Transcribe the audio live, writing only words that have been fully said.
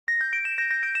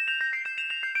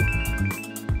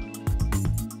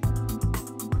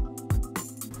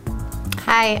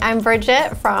Hi, I'm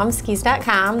Bridget from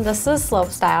SkisDOTcom. This is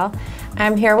Slopestyle.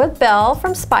 I'm here with Bill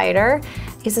from Spyder.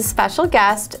 He's a special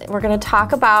guest. We're going to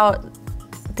talk about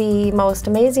the most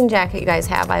amazing jacket you guys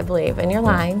have, I believe, in your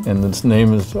line. And its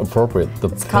name is appropriate,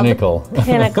 it's Pinnacle. The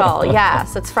Pinnacle,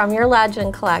 yes. It's from your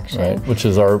Legend collection. Right, which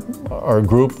is our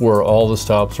group where all the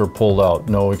stops are pulled out,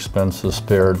 no expenses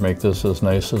spared, make this as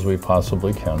nice as we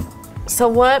possibly can. So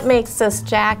what makes this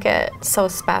jacket so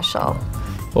special?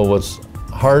 Well, what's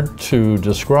hard to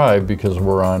describe because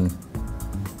we're on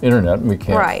internet and we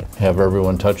can't have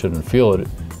everyone touch it and feel it,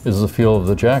 is the feel of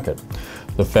the jacket.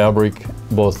 The fabric,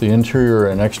 both the interior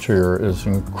and exterior, is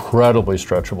incredibly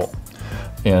stretchable.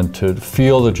 And to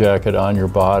feel the jacket on your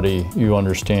body, you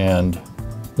understand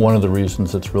one of the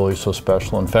reasons it's really so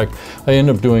special. In fact, I end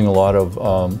up doing a lot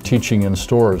of teaching in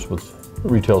stores with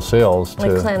retail sales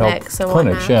like to clinics help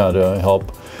and clinics, to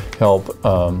help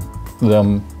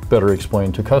them better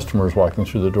explain to customers walking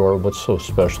through the door what's so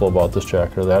special about this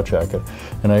jacket or that jacket.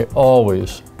 And I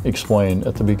always explain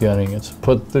at the beginning, it's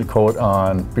put the coat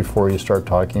on before you start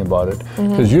talking about it.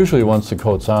 Because usually once the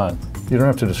coat's on, you don't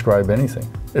have to describe anything.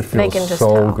 It feels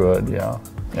so good, yeah.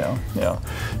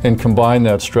 And combine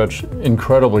that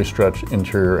incredibly stretched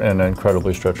interior and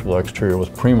incredibly stretchable exterior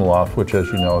with Primaloft, which, as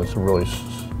you know, is a really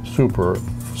super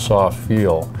soft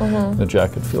feel. The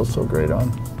jacket feels so great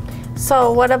on.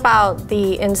 So what about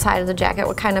the inside of the jacket?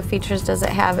 What kind of features does it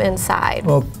have inside?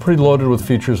 Well, pretty loaded with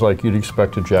features like you'd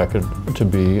expect a jacket to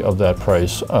be of that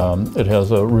price. It has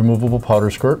a removable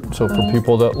powder skirt, so for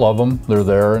people that love them, they're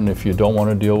there, and if you don't want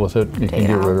to deal with it, you can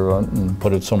get rid of it and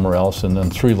put it somewhere else. And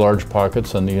then 3 large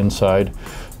pockets on the inside,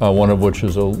 one of which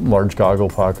is a large goggle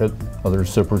pocket,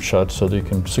 others zippered shut so that you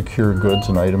can secure goods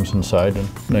and items inside,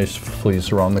 and nice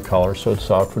fleece around the collar so it's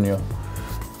soft when you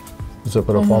zip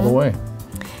it up all the way.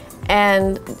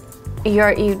 And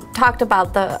you talked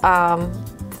about the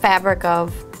fabric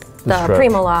of the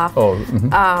Primaloft.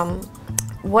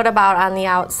 What about on the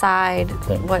outside?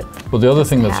 Well, the other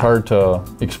thing that's hard to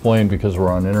explain because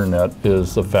we're on internet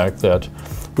is the fact that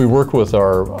we work with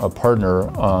our partner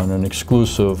on an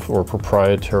exclusive or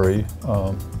proprietary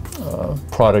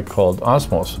product called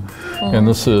Osmos. And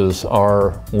this is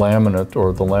our laminate,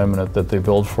 or the laminate that they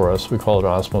build for us. We call it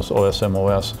Osmos,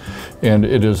 OSMOS. And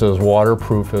it is as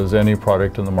waterproof as any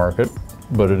product in the market,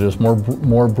 but it is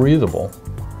more breathable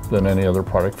than any other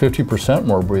product, 50%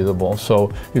 more breathable.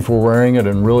 So if we're wearing it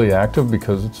and really active,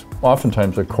 because it's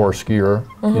oftentimes a core skier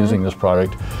using this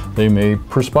product, they may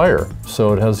perspire.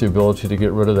 So it has the ability to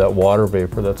get rid of that water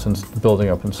vapor that's building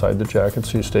up inside the jacket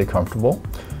so you stay comfortable.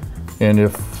 And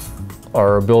if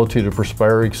our ability to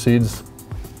perspire exceeds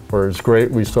or is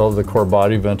great, we still have the core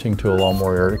body venting to allow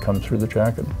more air to come through the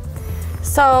jacket.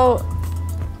 So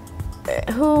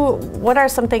what are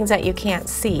some things that you can't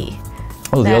see?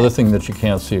 Well, the other thing that you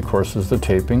can't see, of course, is the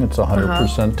taping. It's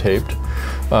 100% taped.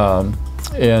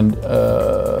 And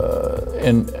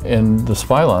the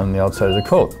spy line on the outside of the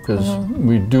coat, because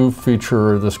we do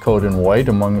feature this coat in white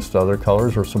amongst other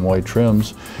colors or some white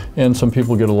trims, and some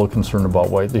people get a little concerned about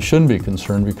white. They shouldn't be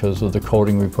concerned because of the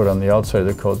coating we put on the outside of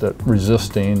the coat that resists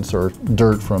stains or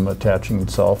dirt from attaching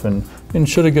itself, and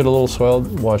should it get a little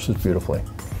soiled, it washes beautifully.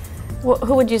 Well,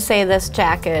 who would you say this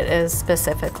jacket is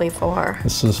specifically for?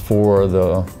 This is for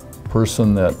the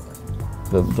person that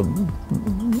the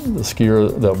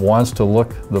skier that wants to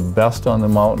look the best on the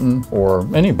mountain, or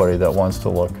anybody that wants to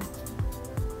look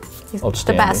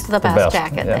outstanding. The best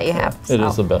jacket that you have. It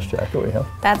is the best jacket we have.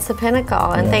 That's the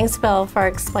Pinnacle. And thanks, Bill, for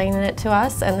explaining it to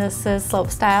us. And this is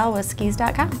Slopestyle with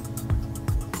SkisDOTcom.